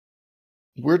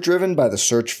We're driven by the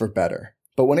search for better.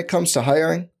 But when it comes to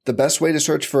hiring, the best way to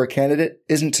search for a candidate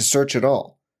isn't to search at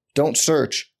all. Don't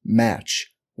search,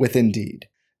 match with Indeed.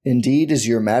 Indeed is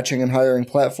your matching and hiring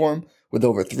platform with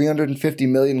over 350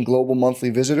 million global monthly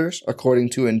visitors,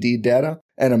 according to Indeed data,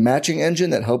 and a matching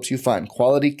engine that helps you find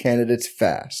quality candidates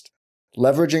fast.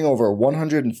 Leveraging over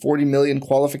 140 million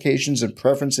qualifications and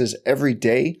preferences every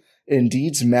day,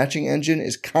 Indeed's matching engine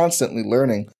is constantly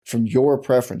learning from your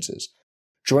preferences.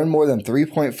 Join more than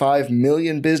 3.5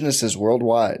 million businesses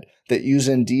worldwide that use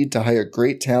Indeed to hire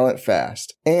great talent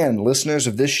fast. And listeners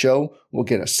of this show will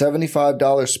get a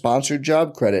 $75 sponsored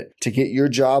job credit to get your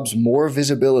jobs more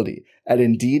visibility at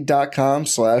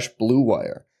Indeed.com/Blue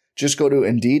Wire. Just go to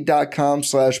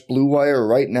Indeed.com/Blue Wire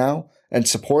right now and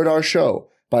support our show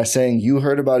by saying you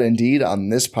heard about Indeed on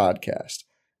this podcast.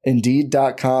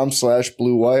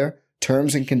 Indeed.com/Blue Wire.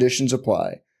 Terms and conditions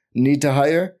apply. Need to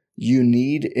hire? You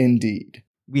need Indeed.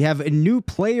 We have a new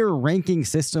player ranking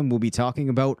system we'll be talking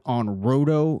about on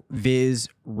RotoViz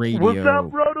Radio. What's up,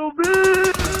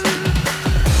 RotoViz?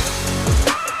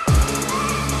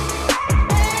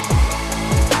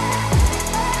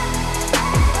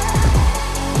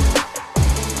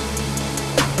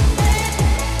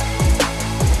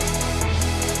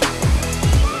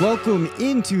 Welcome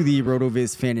into the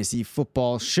RotoViz Fantasy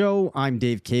Football Show. I'm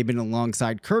Dave Cabin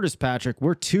alongside Curtis Patrick.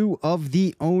 We're two of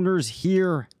the owners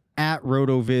here at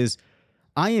RotoViz.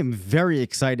 I am very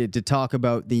excited to talk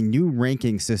about the new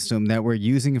ranking system that we're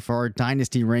using for our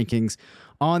Dynasty rankings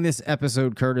on this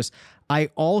episode, Curtis. I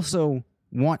also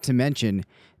want to mention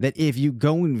that if you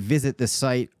go and visit the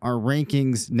site, our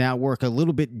rankings now work a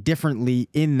little bit differently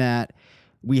in that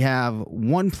we have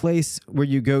one place where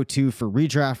you go to for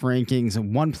redraft rankings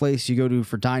and one place you go to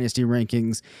for dynasty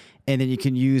rankings. And then you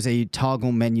can use a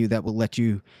toggle menu that will let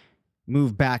you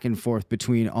move back and forth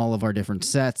between all of our different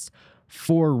sets.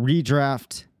 For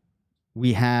redraft,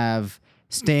 we have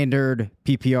standard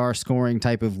PPR scoring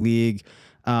type of league,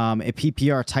 a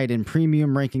PPR tight end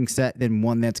premium ranking set, then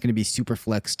one that's going to be super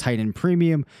flex tight end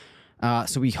premium.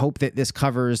 So we hope that this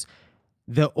covers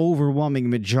the overwhelming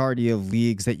majority of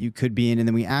leagues that you could be in. And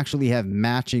then we actually have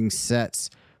matching sets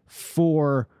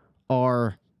for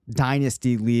our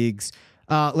dynasty leagues.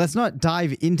 Let's not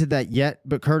dive into that yet,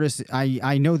 but Curtis,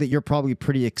 I know that you're probably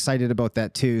pretty excited about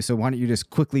that too. So why don't you just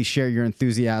quickly share your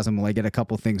enthusiasm while I get a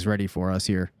couple things ready for us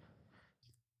here?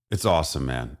 It's awesome,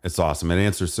 man. It's awesome. It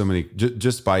answers so many,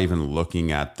 just by even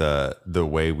looking at the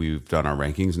way we've done our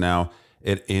rankings now,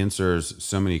 it answers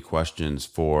so many questions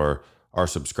for our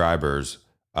subscribers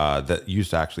that used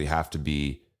to actually have to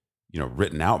be,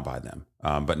 written out by them.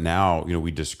 But now,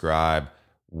 we describe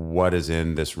what is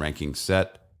in this ranking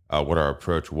set, what our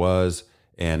approach was.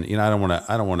 And, I don't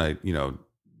want to,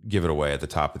 give it away at the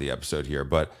top of the episode here,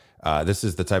 but this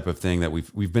is the type of thing that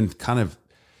we've been kind of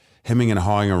hemming and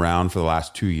hawing around for the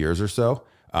last 2 years or so,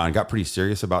 and got pretty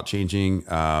serious about changing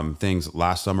things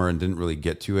last summer and didn't really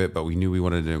get to it, but we knew we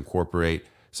wanted to incorporate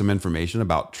some information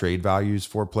about trade values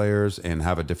for players and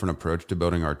have a different approach to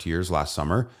building our tiers last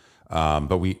summer.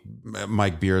 But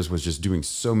Mike Beers was just doing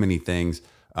so many things,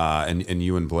 and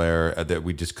you and Blair, that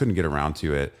we just couldn't get around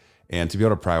to it. And to be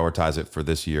able to prioritize it for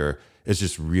this year is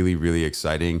just really, really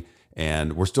exciting.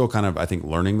 And we're still kind of, I think,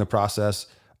 learning the process.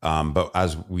 But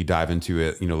as we dive into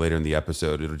it, later in the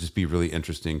episode, it'll just be really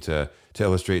interesting to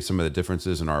illustrate some of the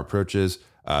differences in our approaches,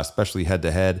 especially head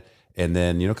to head. And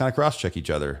then, kind of cross-check each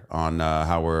other on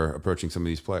how we're approaching some of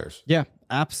these players. Yeah,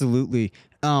 absolutely.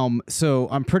 So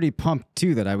I'm pretty pumped,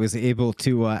 too, that I was able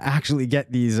to actually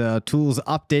get these tools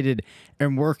updated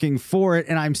and working for it.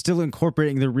 And I'm still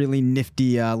incorporating the really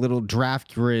nifty little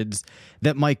draft grids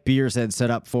that Mike Beers had set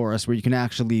up for us, where you can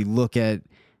actually look at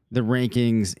the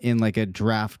rankings in like a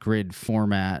draft grid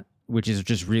format, which is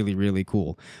just really, really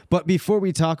cool. But before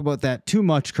we talk about that too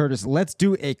much, Curtis, let's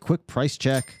do a quick price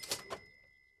check.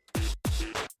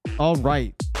 All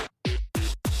right.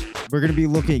 We're going to be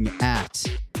looking at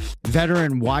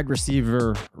veteran wide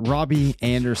receiver Robbie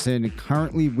Anderson,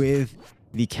 currently with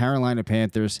the Carolina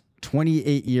Panthers,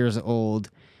 28 years old,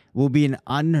 will be an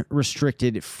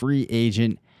unrestricted free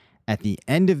agent at the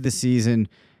end of the season.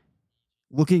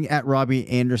 Looking at Robbie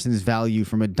Anderson's value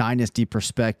from a dynasty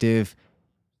perspective,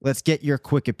 let's get your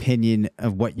quick opinion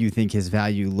of what you think his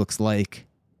value looks like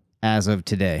as of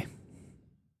today.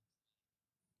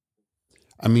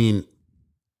 I mean,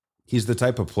 he's the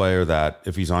type of player that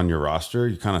if he's on your roster,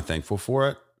 you're kind of thankful for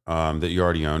it, that you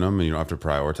already own him and you don't have to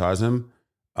prioritize him.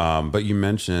 But you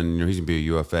mentioned, he's going to be a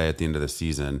UFA at the end of the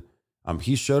season.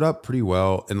 He showed up pretty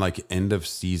well in like end of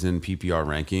season PPR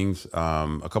rankings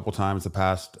a couple times the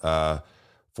past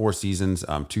 4 seasons,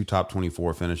 2 top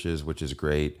 24 finishes, which is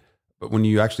great. But when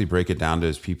you actually break it down to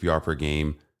his PPR per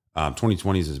game,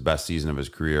 2020 is his best season of his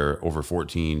career, over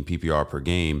 14 PPR per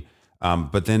game.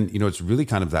 But then, it's really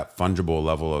kind of that fungible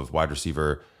level of wide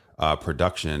receiver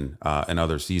production in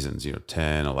other seasons,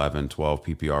 10, 11, 12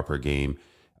 PPR per game.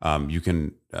 You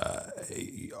can,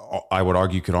 I would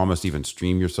argue, you could almost even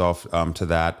stream yourself to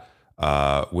that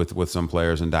with some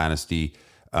players in Dynasty.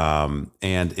 And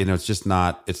it's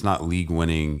not league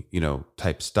winning,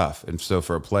 type stuff. And so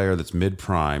for a player that's mid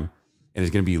prime and is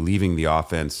going to be leaving the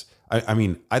offense,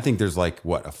 I think there's a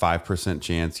 5%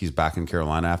 chance he's back in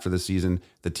Carolina after the season.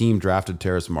 The team drafted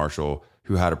Terrace Marshall,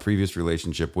 who had a previous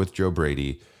relationship with Joe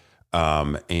Brady.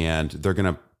 And they're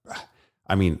going to,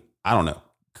 I don't know.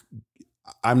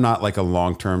 I'm not like a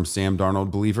long-term Sam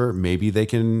Darnold believer. Maybe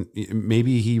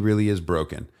he really is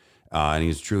broken. And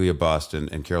he's truly a bust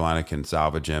and Carolina can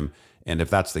salvage him. And if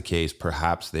that's the case,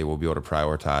 perhaps they will be able to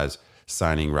prioritize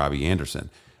signing Robbie Anderson.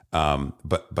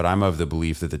 But I'm of the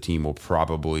belief that the team will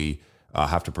probably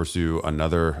have to pursue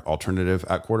another alternative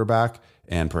at quarterback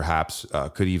and perhaps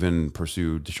could even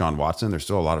pursue Deshaun Watson. There's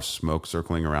still a lot of smoke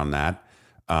circling around that.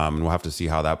 And we'll have to see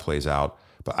how that plays out.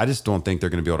 But I just don't think they're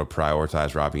going to be able to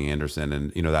prioritize Robbie Anderson.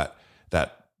 And,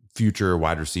 that future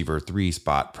wide receiver 3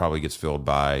 spot probably gets filled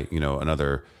by,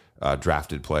 another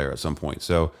drafted player at some point.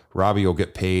 So Robbie will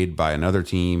get paid by another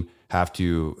team, have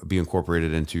to be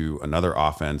incorporated into another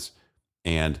offense.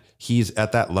 And he's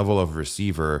at that level of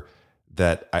receiver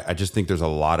that I just think there's a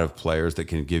lot of players that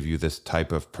can give you this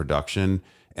type of production.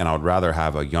 And I would rather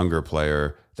have a younger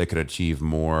player that could achieve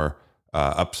more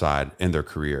upside in their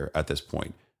career at this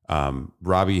point.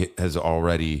 Robbie has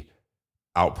already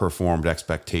outperformed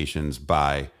expectations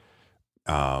by,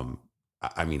 how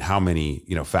many,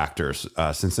 factors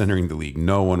since entering the league.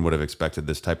 No one would have expected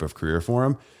this type of career for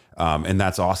him. And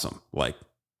that's awesome.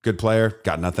 Good player,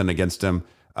 got nothing against him.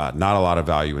 Not a lot of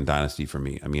value in Dynasty for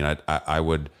me. I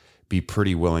would be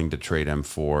pretty willing to trade him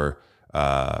for,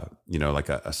 a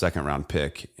second round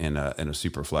pick in a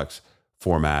super flex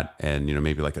format and,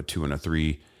 maybe like a 2 and a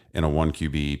 3 in a 1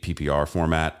 QB PPR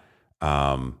format.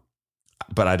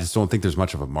 But I just don't think there's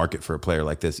much of a market for a player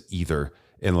like this either,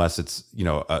 unless it's,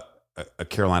 a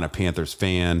Carolina Panthers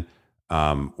fan,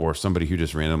 or somebody who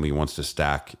just randomly wants to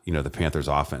stack, the Panthers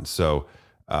offense. So,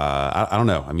 I don't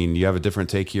know. You have a different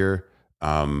take here.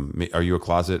 Are you a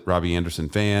closet Robbie Anderson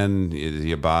fan? Is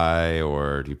he a buy,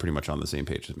 or are you pretty much on the same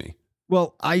page as me?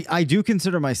 Well, I do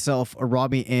consider myself a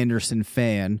Robbie Anderson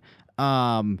fan.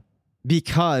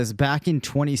 Because back in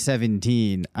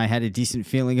 2017, I had a decent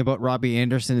feeling about Robbie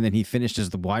Anderson, and then he finished as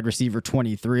the wide receiver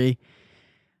 23.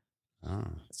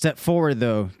 Step forward,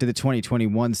 though, to the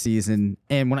 2021 season.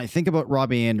 And when I think about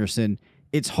Robbie Anderson,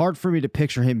 it's hard for me to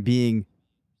picture him being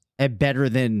a better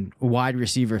than wide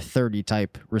receiver 30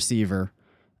 type receiver.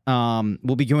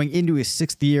 We'll be going into his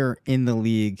 6th year in the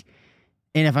league.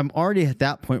 And if I'm already at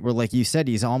that point where, like you said,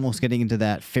 he's almost getting into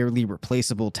that fairly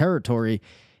replaceable territory,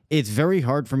 it's very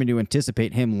hard for me to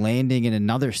anticipate him landing in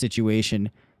another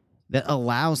situation that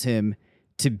allows him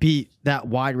to beat that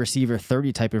wide receiver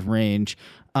 30 type of range,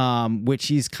 which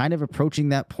he's kind of approaching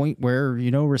that point where,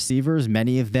 receivers,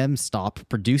 many of them stop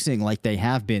producing like they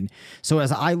have been. So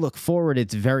as I look forward,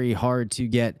 it's very hard to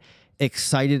get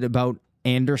excited about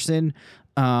Anderson.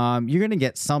 You're going to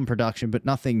get some production, but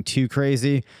nothing too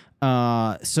crazy.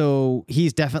 So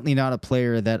he's definitely not a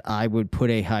player that I would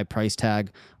put a high price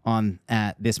tag on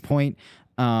at this point.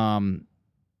 So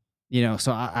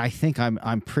I think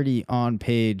I'm pretty on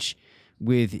page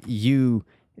with you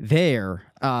there.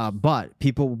 But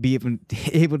people will be able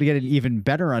to get an even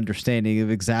better understanding of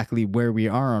exactly where we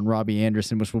are on Robbie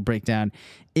Anderson, which we'll break down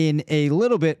in a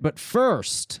little bit. But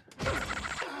first,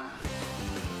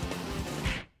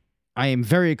 I am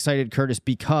very excited, Curtis,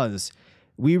 because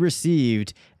we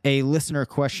received a listener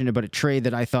question about a trade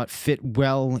that I thought fit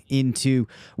well into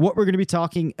what we're going to be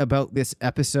talking about this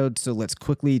episode. So let's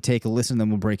quickly take a listen, then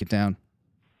we'll break it down.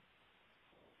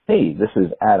 Hey, this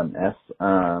is Adam S.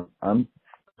 I'm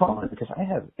calling because I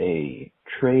have a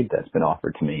trade that's been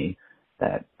offered to me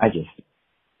that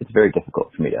it's very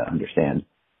difficult for me to understand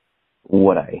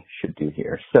what I should do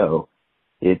here. So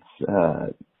it's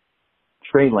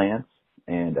Trey Lance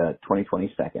and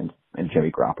 2020 second and Jimmy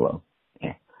Garoppolo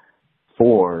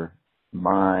for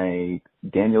my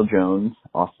Daniel Jones,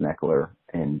 Austin Eckler,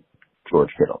 and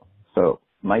George Kittle. So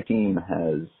my team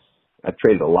I've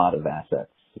traded a lot of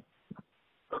assets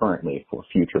currently for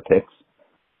future picks.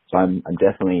 So I'm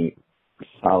definitely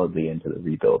solidly into the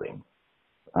rebuilding.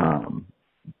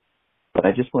 But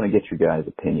I just want to get your guys'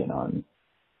 opinion on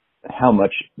how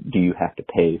much do you have to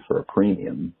pay for a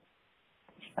premium?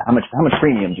 How much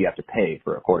premium do you have to pay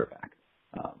for a quarterback?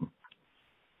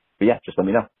 yeah, just let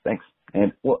me know. Thanks.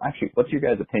 And well, actually, what's your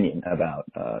guys' opinion about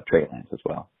Trey Lance as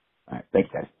well? All right. Thanks,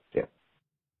 guys. See ya.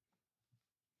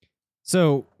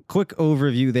 So, quick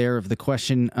overview there of the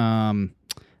question.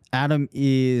 Adam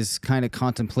is kind of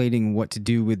contemplating what to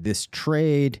do with this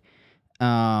trade.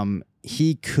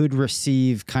 He could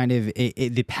receive kind of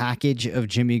the package of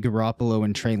Jimmy Garoppolo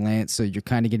and Trey Lance. So you're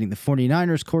kind of getting the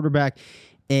 49ers quarterback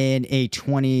and a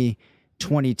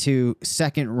 2022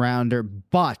 second rounder,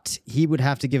 but he would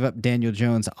have to give up Daniel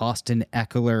Jones, Austin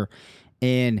Eckler,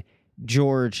 and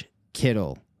George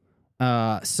Kittle.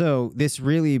 So this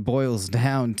really boils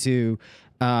down to,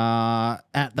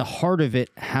 at the heart of it,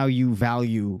 how you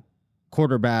value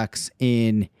quarterbacks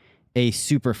in a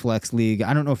super flex league.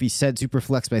 I don't know if he said super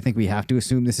flex, but I think we have to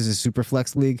assume this is a super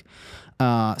flex league.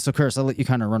 So Curtis, I'll let you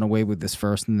kind of run away with this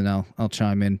first, and then I'll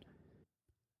chime in.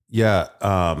 Yeah,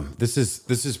 this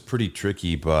is pretty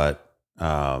tricky, but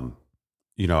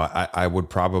I would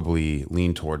probably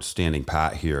lean towards standing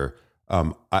pat here.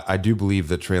 I do believe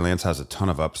that Trey Lance has a ton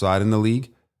of upside in the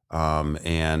league.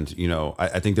 And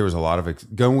I think there was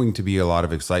going to be a lot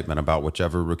of excitement about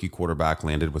whichever rookie quarterback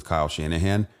landed with Kyle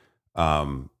Shanahan.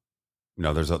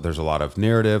 There's a lot of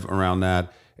narrative around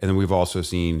that. And then we've also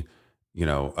seen,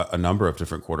 a number of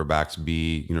different quarterbacks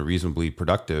be, reasonably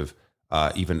productive,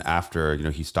 even after,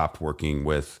 he stopped working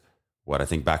with what I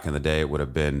think back in the day it would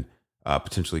have been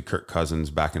potentially Kirk Cousins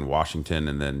back in Washington.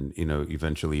 And then,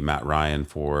 eventually Matt Ryan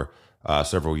for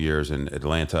several years in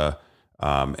Atlanta.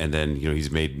 And then,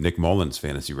 he's made Nick Mullins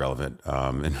fantasy relevant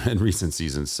in recent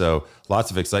seasons. So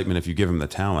lots of excitement if you give him the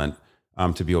talent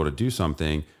to be able to do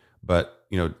something. But,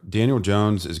 Daniel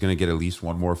Jones is going to get at least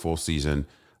one more full season.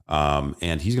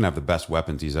 And he's going to have the best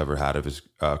weapons he's ever had of his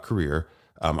career.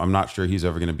 I'm not sure he's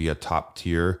ever going to be a top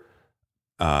tier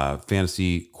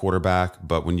fantasy quarterback.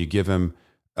 But when you give him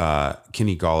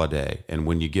Kenny Golladay, and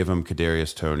when you give him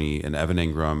Kadarius Toney and Evan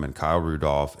Ingram and Kyle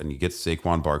Rudolph, and you get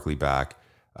Saquon Barkley back,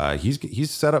 he's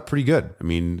set up pretty good. I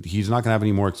mean, he's not going to have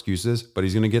any more excuses, but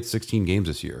he's going to get 16 games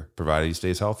this year, provided he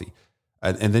stays healthy.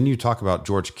 And then you talk about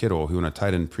George Kittle, who in a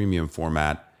tight end premium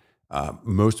format,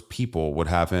 most people would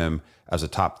have him as a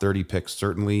top 30 pick,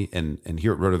 certainly. And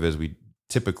here at RotoViz, we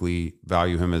typically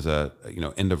value him as a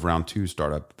end of round 2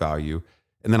 startup value.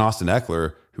 And then Austin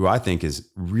Eckler, who I think is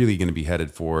really going to be headed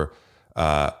for,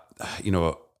 there's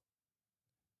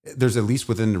at least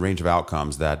within the range of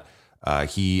outcomes that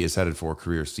he is headed for a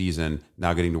career season,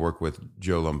 now getting to work with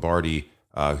Joe Lombardi,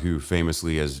 who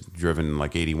famously has driven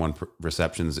like 81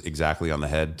 receptions exactly on the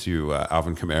head to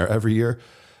Alvin Kamara every year.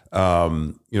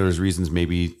 There's reasons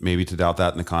maybe to doubt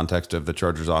that in the context of the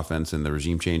Chargers offense and the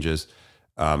regime changes,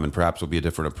 and perhaps will be a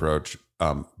different approach.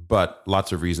 But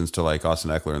lots of reasons to like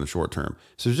Austin Eckler in the short term.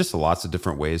 So there's just lots of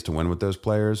different ways to win with those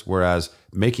players. Whereas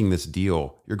making this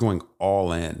deal, you're going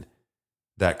all in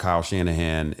that Kyle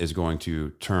Shanahan is going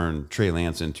to turn Trey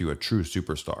Lance into a true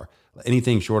superstar.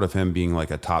 Anything short of him being like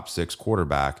a top 6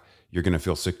 quarterback, you're going to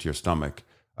feel sick to your stomach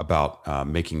about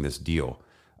making this deal.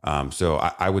 So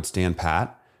I would stand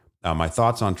pat. My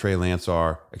thoughts on Trey Lance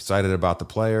are excited about the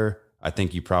player. I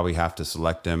think you probably have to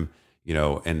select him,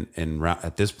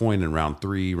 at this point in round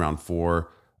 3, round 4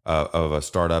 of a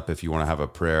startup, if you want to have a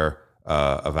prayer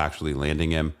of actually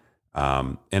landing him.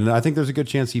 And I think there's a good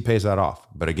chance he pays that off.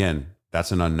 But again,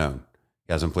 that's an unknown.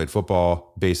 He hasn't played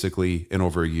football basically in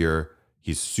over a year.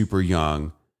 He's super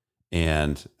young,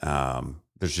 and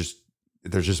there's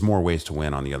just more ways to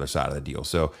win on the other side of the deal.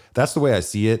 So that's the way I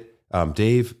see it.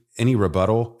 Dave, any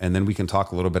rebuttal? And then we can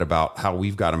talk a little bit about how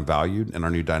we've got him valued in our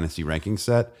new Dynasty ranking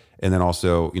set. And then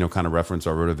also, kind of reference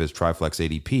our RotoViz Triflex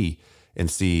ADP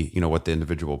and see, what the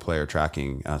individual player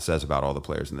tracking says about all the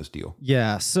players in this deal.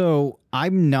 Yeah, so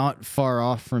I'm not far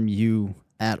off from you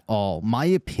at all. My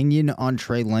opinion on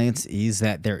Trey Lance is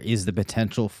that there is the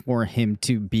potential for him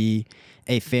to be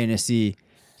a fantasy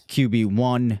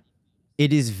QB1.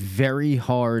 It is very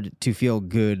hard to feel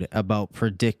good about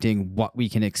predicting what we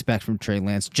can expect from Trey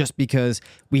Lance just because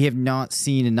we have not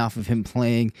seen enough of him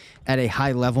playing at a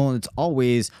high level, and it's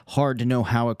always hard to know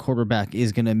how a quarterback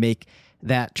is going to make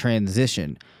that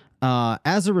transition.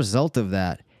 As a result of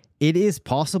that, it is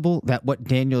possible that what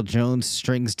Daniel Jones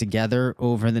strings together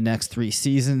over the next 3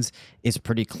 seasons is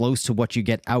pretty close to what you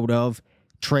get out of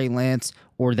Trey Lance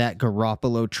or that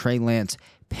Garoppolo-Trey Lance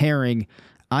pairing.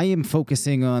 I am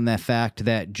focusing on the fact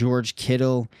that George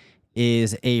Kittle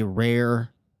is a rare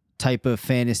type of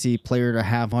fantasy player to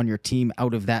have on your team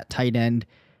out of that tight end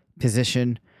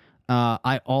position.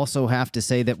 I also have to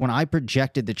say that when I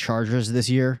projected the Chargers this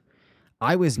year,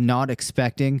 I was not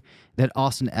expecting that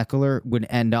Austin Eckler would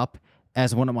end up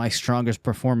as one of my strongest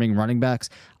performing running backs.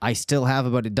 I still have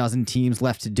about a dozen teams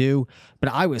left to do,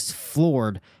 but I was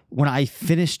floored when I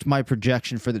finished my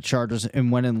projection for the Chargers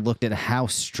and went and looked at how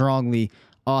strongly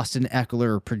Austin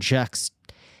Eckler projects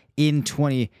in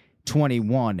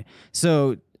 2021.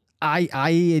 So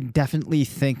I definitely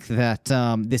think that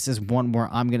this is one where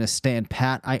I'm going to stand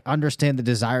pat. I understand the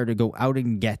desire to go out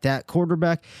and get that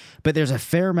quarterback, but there's a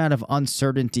fair amount of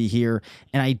uncertainty here,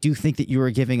 and I do think that you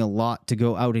are giving a lot to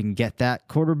go out and get that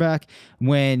quarterback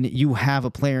when you have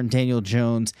a player in Daniel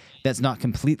Jones that's not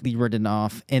completely written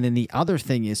off. And then the other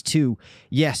thing is, too,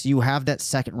 yes, you have that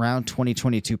second round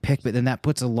 2022 pick, but then that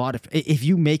puts a lot of, if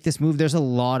you make this move, there's a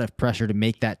lot of pressure to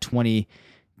make that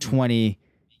 2022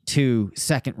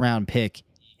 second round pick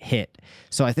hit.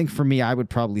 So I think for me, I would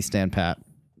probably stand pat.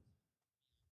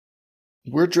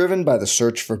 We're driven by the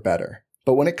search for better.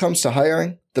 But when it comes to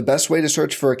hiring, the best way to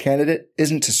search for a candidate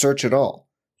isn't to search at all.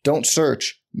 Don't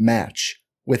search, match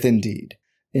with Indeed.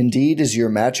 Indeed is your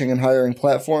matching and hiring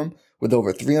platform with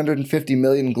over 350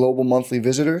 million global monthly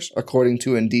visitors, according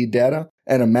to Indeed data,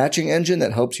 and a matching engine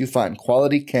that helps you find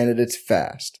quality candidates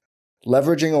fast.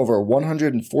 Leveraging over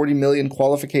 140 million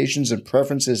qualifications and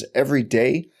preferences every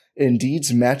day,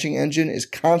 Indeed's matching engine is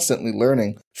constantly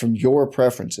learning from your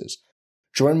preferences.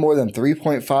 Join more than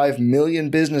 3.5 million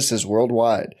businesses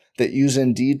worldwide that use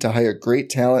Indeed to hire great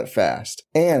talent fast.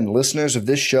 And listeners of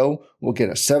this show will get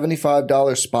a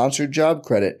 $75 sponsored job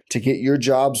credit to get your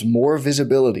jobs more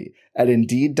visibility at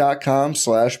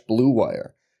Indeed.com/Blue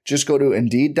Wire. Just go to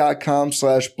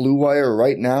Indeed.com/Blue Wire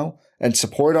right now and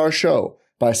support our show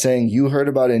by saying you heard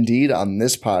about Indeed on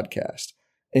this podcast.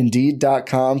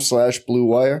 Indeed.com/Blue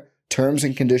Wire. Terms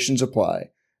and conditions apply.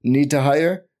 Need to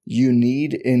hire? You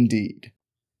need Indeed.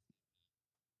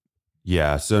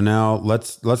 Yeah. So now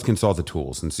let's consult the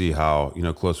tools and see how,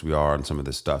 close we are on some of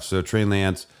this stuff. So Trey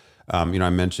Lance, I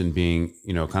mentioned being,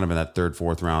 kind of in that third,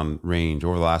 fourth round range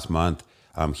over the last month.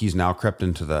 He's now crept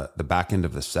into the back end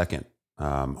of the second,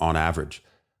 on average.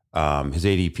 His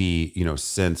ADP,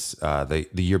 since the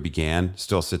year began,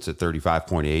 still sits at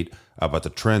 35.8, but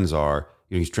the trends are,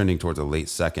 he's trending towards a late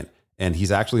second. And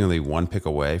he's actually only one pick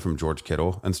away from George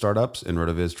Kittle and startups in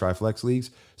RotoViz Triflex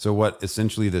leagues. So what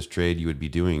essentially this trade you would be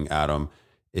doing, Adam,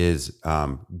 is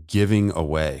giving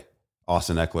away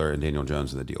Austin Eckler and Daniel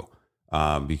Jones in the deal.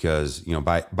 Because,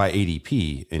 by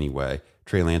ADP anyway,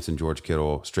 Trey Lance and George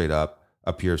Kittle straight up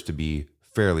appears to be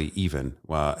fairly even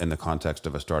in the context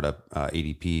of a startup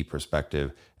ADP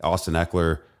perspective. Austin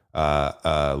Eckler,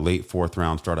 late fourth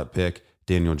round startup pick.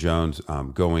 Daniel Jones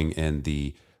going in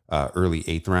the early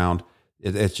eighth round.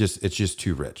 It's just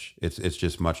too rich. It's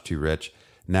just much too rich.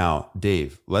 Now,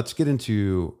 Dave, let's get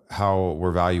into how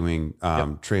we're valuing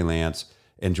Trey Lance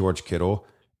and George Kittle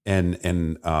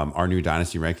and our new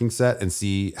Dynasty ranking set and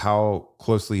see how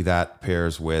closely that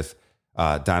pairs with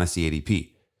Dynasty ADP.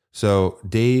 So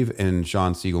Dave and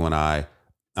Sean Siegel and I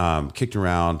kicked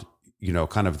around,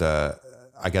 kind of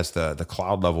the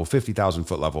cloud level, 50,000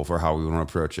 foot level for how we want to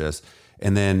approach this.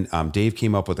 And then Dave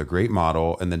came up with a great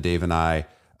model, and then Dave and I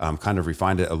kind of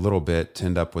refined it a little bit to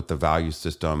end up with the value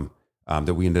system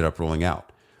that we ended up rolling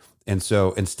out. And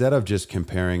so instead of just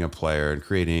comparing a player and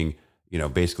creating,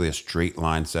 basically a straight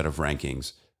line set of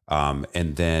rankings,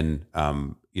 and then,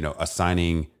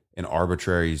 assigning an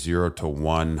arbitrary 0 to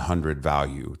 100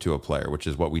 value to a player, which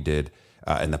is what we did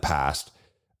in the past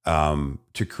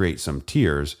to create some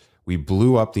tiers, we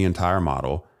blew up the entire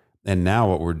model. And now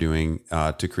what we're doing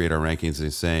to create our rankings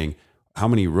is saying, how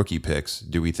many rookie picks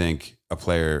do we think a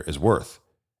player is worth?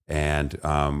 And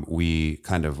we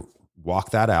kind of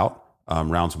walk that out,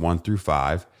 rounds 1 through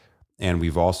 5. And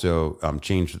we've also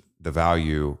changed the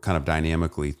value kind of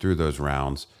dynamically through those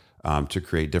rounds to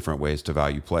create different ways to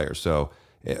value players. So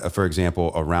for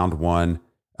example, a round 1,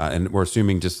 and we're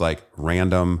assuming just like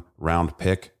random round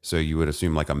pick. So you would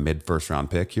assume like a mid first round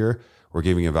pick here. We're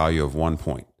giving a value of 1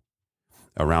 point.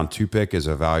 A round 2 pick is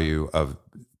a value of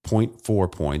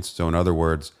 0.4 points. So in other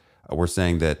words, we're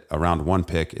saying that a round 1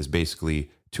 pick is basically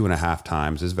 2.5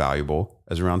 times as valuable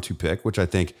as a round 2 pick, which I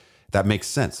think that makes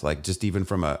sense. Like just even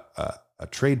from a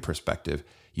trade perspective,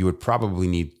 you would probably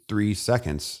need 3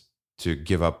 seconds to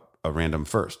give up a random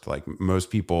first. Like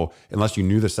most people, unless you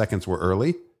knew the seconds were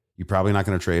early, you're probably not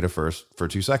going to trade a first for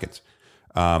 2 seconds.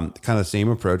 Kind of the same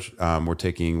approach we're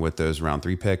taking with those round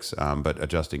 3 picks, but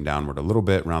adjusting downward a little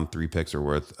bit. Round 3 picks are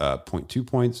worth 0.2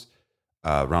 points.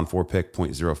 Round 4 pick,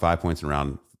 0.05 points. And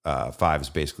round 5 is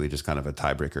basically just kind of a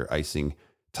tiebreaker icing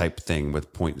type thing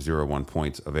with 0.01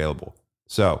 points available.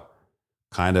 So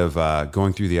kind of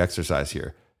going through the exercise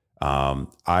here.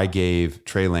 I gave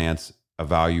Trey Lance a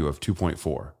value of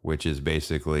 2.4, which is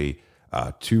basically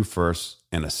 2 firsts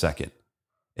and a second.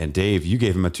 And Dave, you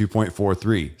gave him a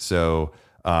 2.43. So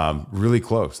really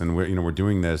close. And we're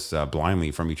doing this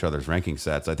blindly from each other's ranking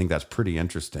sets. I think that's pretty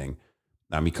interesting.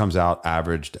 He comes out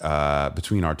averaged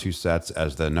between our two sets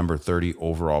as the number 30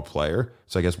 overall player.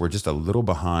 So I guess we're just a little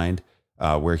behind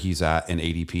where he's at in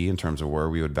ADP in terms of where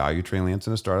we would value Trey Lance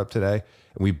in a startup today.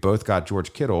 And we both got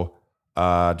George Kittle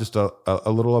just a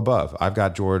little above. I've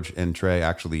got George and Trey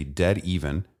actually dead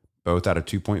even, both at a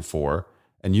 2.4.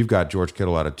 And you've got George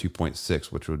Kittle at a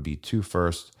 2.6, which would be 2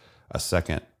 firsts, a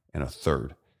second, and a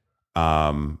third.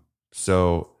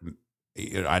 So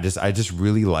I just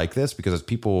really like this because as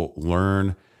people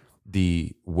learn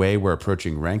the way we're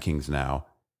approaching rankings now,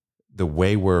 the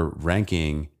way we're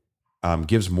ranking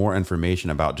gives more information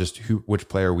about just which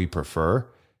player we prefer.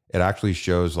 It actually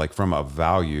shows like from a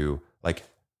value, like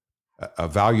a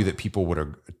value that people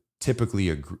would typically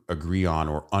agree on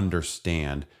or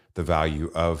understand the value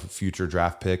of future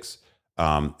draft picks.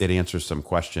 It answers some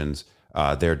questions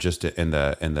there just in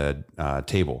the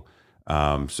table.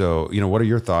 So, what are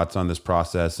your thoughts on this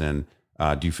process, and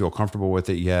do you feel comfortable with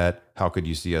it yet? How could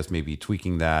you see us maybe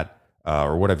tweaking that?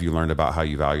 Or what have you learned about how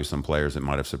you value some players that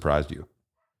might have surprised you?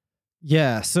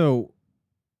 Yeah, so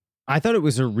I thought it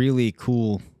was a really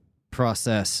cool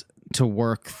process to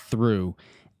work through,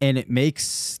 and it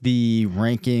makes the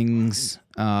rankings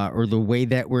or the way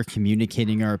that we're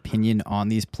communicating our opinion on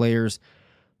these players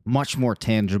much more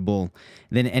tangible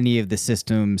than any of the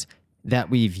systems that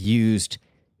we've used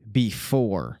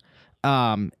before.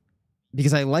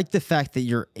 Because I like the fact that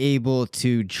you're able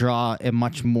to draw a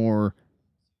much more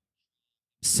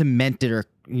cemented or,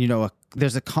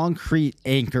 there's a concrete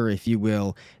anchor, if you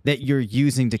will, that you're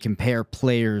using to compare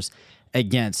players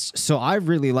against. So I've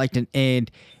really liked it,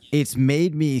 and it's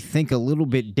made me think a little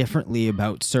bit differently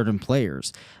about certain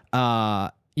players.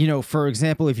 For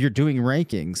example, if you're doing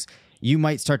rankings, you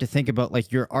might start to think about like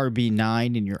your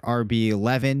RB9 and your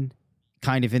RB11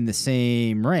 kind of in the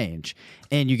same range,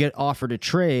 and you get offered a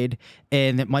trade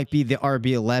and it might be the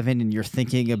RB11 and you're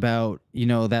thinking about,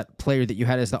 that player that you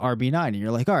had as the RB9 and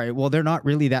you're like, all right, well, they're not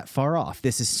really that far off.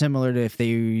 This is similar to if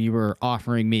you were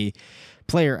offering me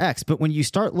player X. But when you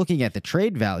start looking at the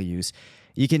trade values,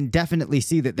 you can definitely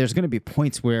see that there's going to be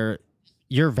points where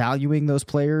you're valuing those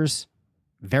players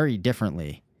very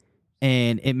differently.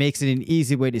 And it makes it an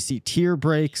easy way to see tier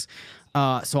breaks.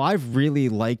 So I've really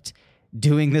liked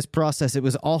doing this process. It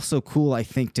was also cool, I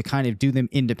think, to kind of do them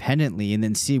independently and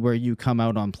then see where you come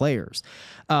out on players.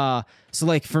 So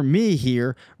like for me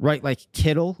here, right, like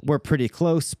Kittle, we're pretty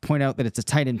close. Point out that it's a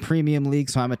tight end premium league,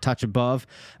 so I'm a touch above.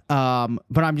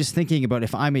 But I'm just thinking about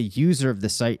if I'm a user of the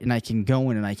site and I can go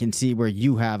in and I can see where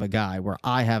you have a guy, where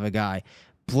I have a guy,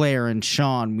 Blair and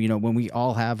Sean, when we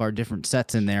all have our different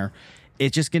sets in there,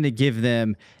 it's just going to give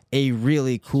them a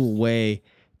really cool way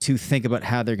to think about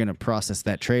how they're going to process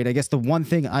that trade. I guess the one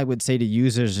thing I would say to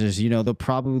users is, there'll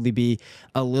probably be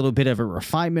a little bit of a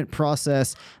refinement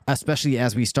process, especially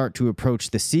as we start to approach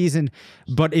the season.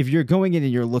 But if you're going in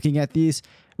and you're looking at these,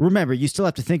 remember, you still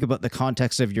have to think about the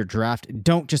context of your draft.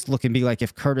 Don't just look and be like,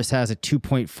 if Curtis has a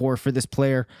 2.4 for this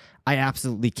player, I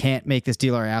absolutely can't make this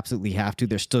deal, or I absolutely have to.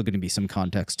 There's still going to be some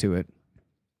context to it.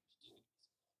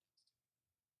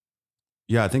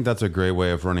 Yeah, I think that's a great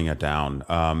way of running it down.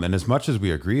 And as much as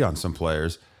we agree on some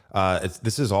players,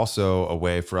 this is also a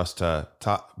way for us to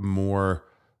talk more,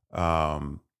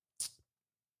 to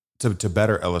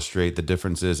better illustrate the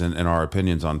differences in our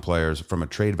opinions on players from a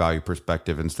trade value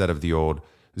perspective instead of the old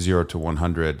 0 to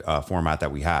 100 format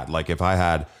that we had. Like if I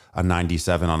had a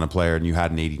 97 on a player and you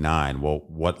had an 89, well,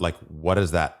 what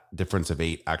does that difference of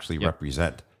 8 actually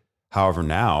represent? However,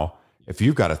 now if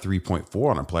you've got a 3.4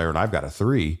 on a player and I've got a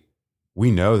 3, we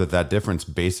know that difference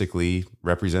basically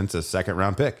represents a second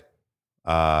round pick.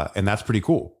 And that's pretty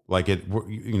cool. Like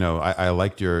I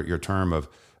liked your term of,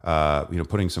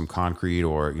 putting some concrete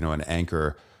or, an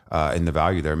anchor in the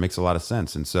value there. It makes a lot of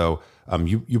sense. And so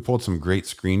you pulled some great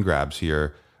screen grabs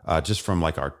here just from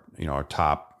like our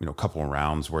top, couple of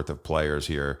rounds worth of players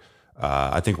here.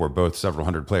 I think we're both several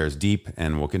hundred players deep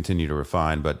and we'll continue to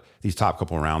refine, but these top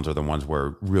couple of rounds are the ones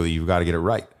where really you've got to get it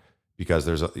right because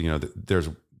there's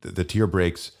the tier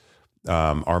breaks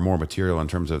are more material in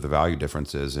terms of the value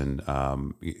differences. And,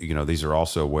 these are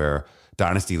also where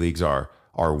dynasty leagues are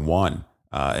won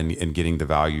in getting the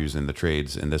values and the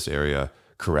trades in this area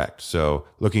correct. So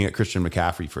looking at Christian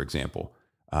McCaffrey, for example,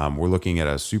 we're looking at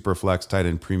a super flex tight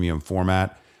end premium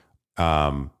format.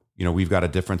 We've got a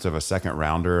difference of a second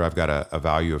rounder. I've got a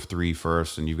value of 3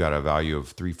 firsts and you've got a value of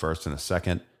 3 firsts and a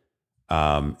second.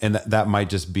 And that might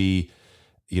just be,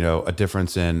 a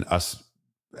difference in us,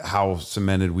 how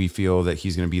cemented we feel that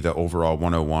he's going to be the overall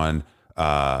 101,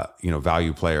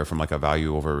 value player from like a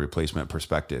value over replacement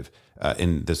perspective.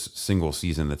 in this single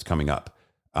season that's coming up.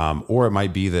 Or it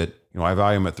might be that, I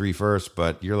value him at 3 first,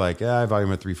 but you're like, I value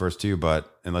him at 3 first too,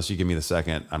 but unless you give me the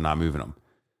second, I'm not moving him.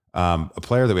 A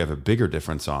player that we have a bigger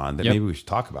difference on that maybe we should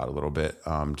talk about a little bit,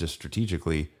 just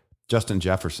strategically, Justin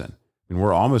Jefferson. I mean,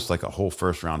 we're almost like a whole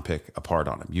first round pick apart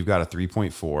on him. You've got a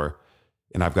 3.4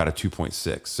 and I've got a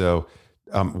 2.6. So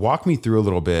walk me through a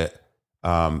little bit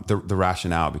the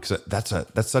rationale, because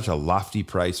that's such a lofty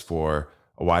price for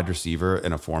a wide receiver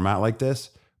in a format like this.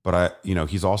 But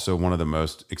he's also one of the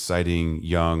most exciting,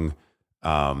 young,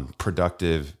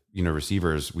 productive,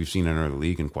 receivers we've seen enter the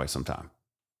league in quite some time.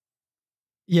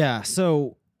 Yeah.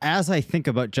 So as I think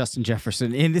about Justin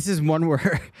Jefferson, and this is one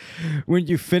where when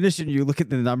you finish and you look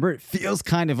at the number, it feels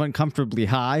kind of uncomfortably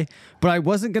high, but I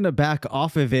wasn't going to back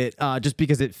off of it just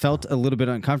because it felt a little bit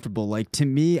uncomfortable. Like, to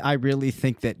me, I really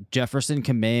think that Jefferson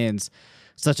commands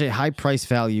such a high price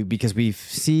value because we've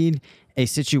seen a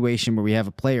situation where we have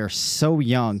a player so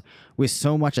young with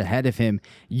so much ahead of him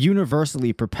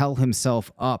universally propel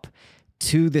himself up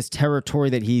to this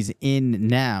territory that he's in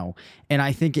now. And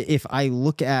I think if I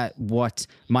look at what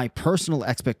my personal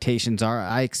expectations are,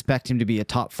 I expect him to be a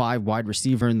top 5 wide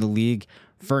receiver in the league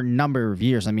for a number of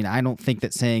years. I mean, I don't think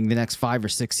that saying the next 5 or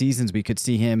 6 seasons we could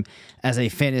see him as a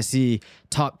fantasy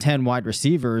top 10 wide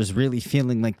receiver is really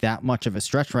feeling like that much of a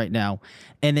stretch right now.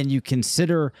 And then you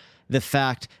consider the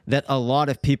fact that a lot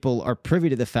of people are privy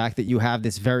to the fact that you have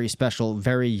this very special,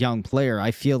 very young player.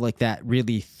 I feel like that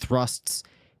really thrusts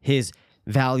his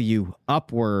value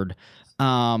upward.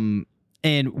 And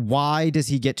why does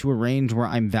he get to a range where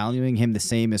I'm valuing him the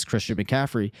same as Christian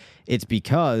McCaffrey? It's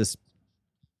because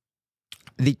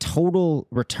the total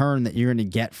return that you're going to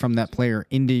get from that player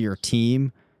into your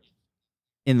team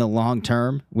in the long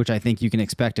term, which I think you can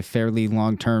expect a fairly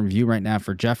long-term view right now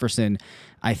for Jefferson,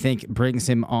 I think brings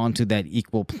him onto that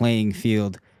equal playing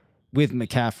field with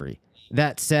McCaffrey.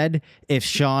 That said, if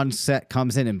Sean's set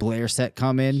comes in and Blair's set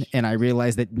come in and I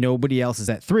realize that nobody else is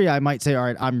at 3, I might say, all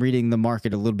right, I'm reading the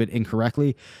market a little bit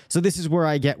incorrectly. So this is where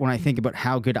I get when I think about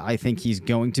how good I think he's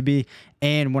going to be,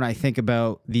 and when I think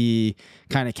about the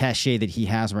kind of cachet that he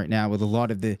has right now with a lot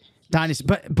of the Dynasty,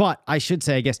 but I should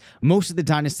say, I guess most of the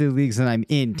Dynasty leagues that I'm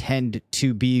in tend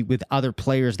to be with other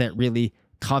players that really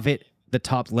covet the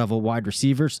top level wide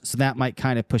receivers. So that might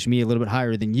kind of push me a little bit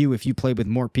higher than you if you play with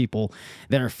more people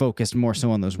that are focused more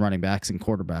so on those running backs and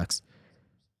quarterbacks.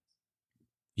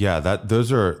 Yeah,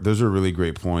 those are really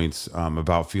great points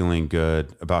about feeling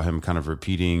good, about him kind of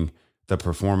repeating the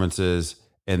performances.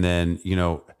 And then,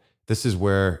 this is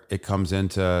where it comes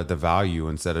into the value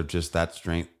instead of just that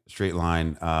straight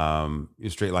line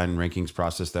rankings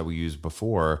process that we used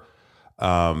before.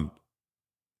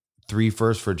 3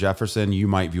 first for Jefferson, you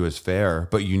might view as fair,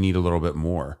 but you need a little bit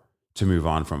more to move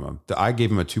on from him. I gave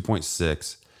him a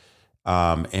 2.6.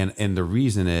 And the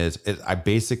reason is I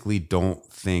basically don't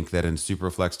think that in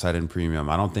Superflex tight end premium,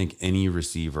 I don't think any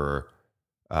receiver,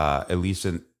 at least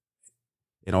in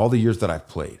all the years that I've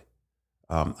played,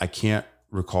 I can't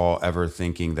recall ever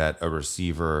thinking that a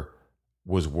receiver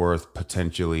was worth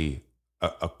potentially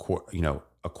a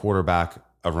quarterback,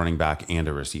 a running back, and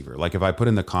a receiver. Like if I put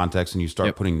in the context and you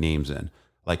start putting names in,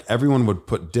 like everyone would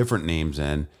put different names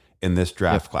in this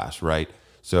draft class, right?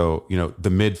 So, the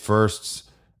mid firsts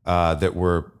that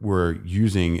we're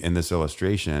using in this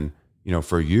illustration,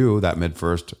 for you, that mid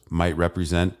first might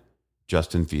represent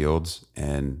Justin Fields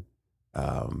and,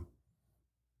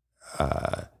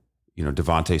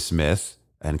 Devontae Smith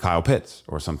and Kyle Pitts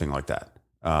or something like that.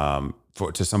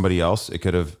 To somebody else, it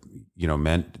could have,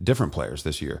 meant different players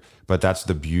this year. But that's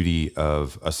the beauty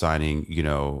of assigning,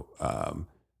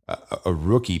 a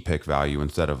rookie pick value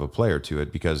instead of a player to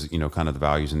it, because, kind of the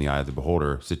value's in the eye of the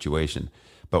beholder situation.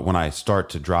 But when I start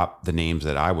to drop the names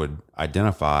that I would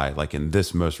identify, like in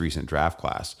this most recent draft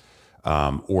class,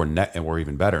 or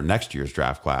even better, next year's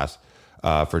draft class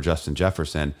for Justin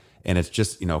Jefferson, and it's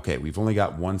just, okay, we've only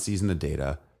got 1 season of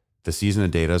data. The season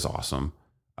of data is awesome.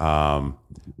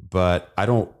 But I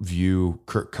don't view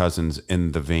Kirk Cousins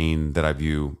in the vein that I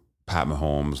view Pat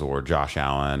Mahomes or Josh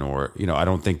Allen, or, I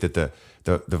don't think that the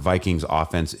Vikings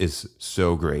offense is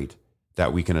so great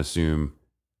that we can assume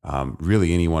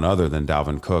really anyone other than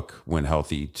Dalvin Cook, when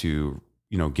healthy, to,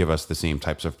 give us the same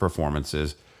types of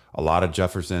performances. A lot of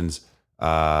Jefferson's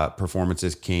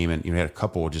performances came, and he had a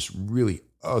couple of just really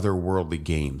otherworldly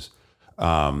games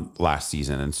last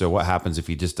season. And so what happens if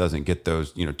he just doesn't get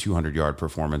those, 200-yard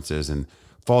performances and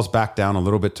falls back down a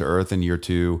little bit to earth in year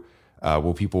 2?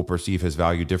 Will people perceive his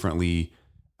value differently?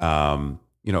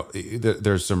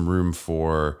 There's some room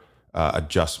for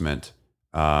adjustment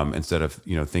instead of,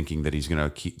 thinking that he's going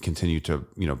to continue to,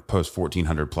 post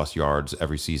 1,400 plus yards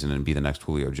every season and be the next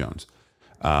Julio Jones.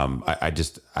 I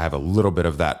have a little bit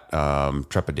of that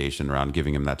trepidation around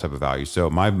giving him that type of value. So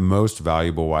my most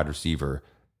valuable wide receiver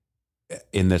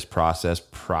in this process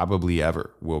probably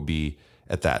ever will be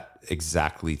at that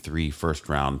exactly 3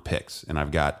 first-round picks. And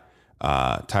I've got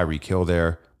Tyreek Hill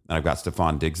there, and I've got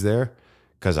Stephon Diggs there,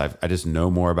 because I just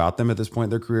know more about them at this point in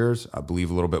their careers. I believe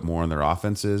a little bit more in their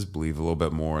offenses, believe a little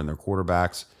bit more in their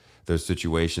quarterbacks, those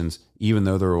situations, even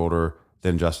though they're older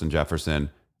than Justin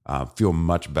Jefferson. Feel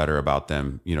much better about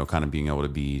them, kind of being able to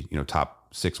be,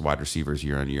 top 6 wide receivers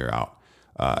year in, year out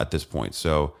at this point.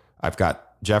 So I've got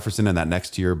Jefferson in that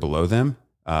next tier below them,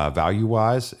 value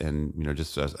wise, and,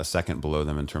 just a second below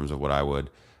them in terms of what I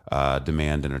would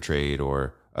demand in a trade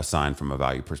or assign from a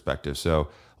value perspective. So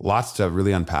lots to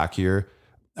really unpack here.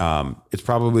 It's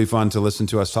probably fun to listen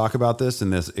to us talk about this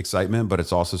and this excitement, but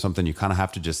it's also something you kind of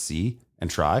have to just see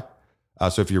and try.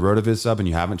 So if you're RotoViz sub and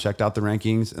you haven't checked out the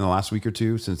rankings in the last week or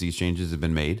two since these changes have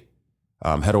been made,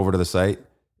 head over to the site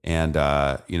and,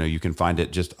 you can find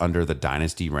it just under the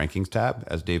Dynasty rankings tab,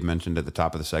 as Dave mentioned at the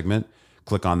top of the segment.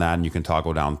 Click on that and you can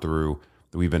toggle down through.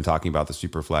 We've been talking about the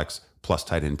Superflex plus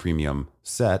tight end premium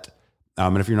set.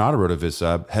 And if you're not a RotoViz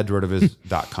sub, head to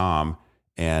rotoviz.com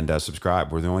and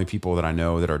subscribe. We're the only people that I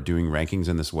know that are doing rankings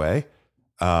in this way.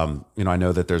 I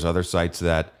know that there's other sites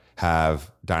that have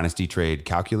Dynasty trade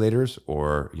calculators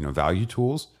or, value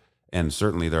tools. And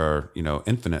certainly there are,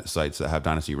 infinite sites that have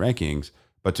Dynasty rankings,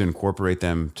 but to incorporate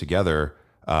them together,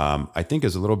 I think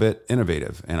is a little bit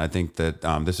innovative. And I think that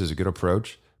this is a good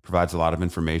approach, provides a lot of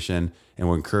information, and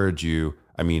will encourage you.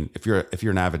 I mean, if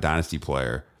you're an avid Dynasty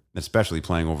player, especially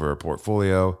playing over a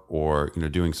portfolio or,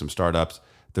 doing some startups,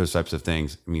 those types of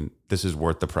things, I mean, this is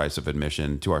worth the price of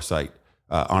admission to our site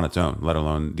on its own, let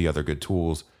alone the other good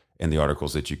tools and the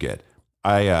articles that you get.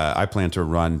 I plan to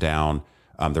run down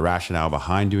the rationale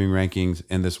behind doing rankings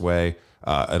in this way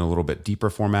in a little bit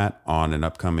deeper format on an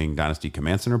upcoming Dynasty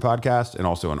Command Center podcast, and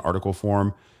also an article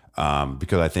form,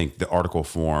 because I think the article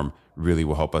form really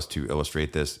will help us to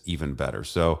illustrate this even better.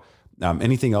 So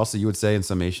anything else that you would say in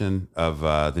summation of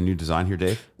the new design here,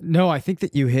 Dave? No, I think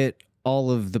that you hit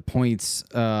all of the points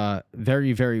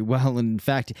very, very well. In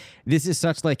fact, this is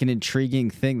such like an intriguing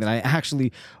thing that I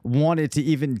actually wanted to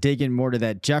even dig in more to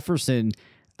that Jefferson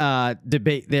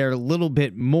debate there a little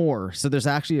bit more. So there's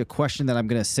actually a question that I'm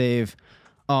going to save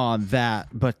on that.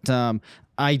 But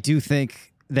I do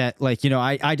think that,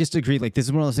 I just agree. Like, this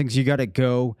is one of those things you got to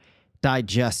go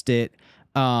digest it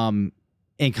and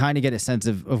kind of get a sense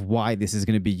of why this is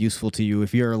going to be useful to you.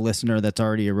 If you're a listener that's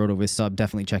already a RotoViz sub,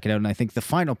 definitely check it out. And I think the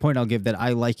final point I'll give that I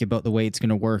like about the way it's going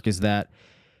to work is that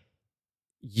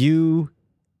you,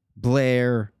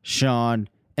 Blair, Sean,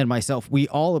 and myself, we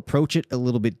all approach it a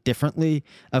little bit differently.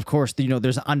 Of course,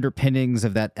 there's underpinnings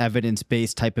of that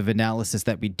evidence-based type of analysis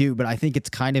that we do, but I think it's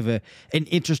kind of an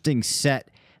interesting set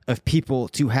of people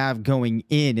to have going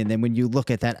in. And then when you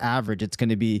look at that average, it's going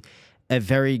to be a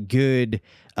very good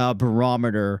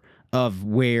barometer of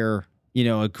where,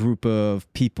 a group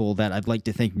of people that I'd like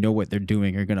to think know what they're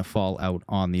doing are going to fall out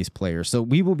on these players. So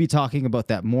we will be talking about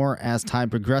that more as time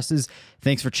progresses.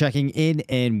 Thanks for checking in,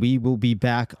 and we will be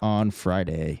back on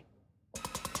Friday.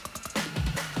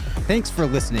 Thanks for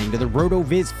listening to the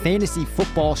RotoViz Fantasy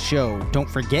Football Show. Don't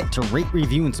forget to rate,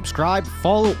 review, and subscribe.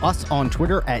 Follow us on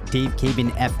Twitter at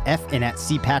DaveCabanFF and at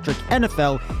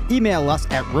CPatrickNFL. Email us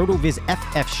at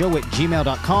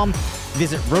rotovizffshow@gmail.com.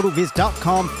 Visit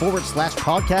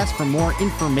rotoviz.com/podcast for more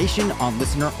information on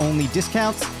listener-only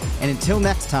discounts. And until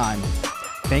next time,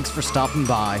 thanks for stopping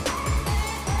by.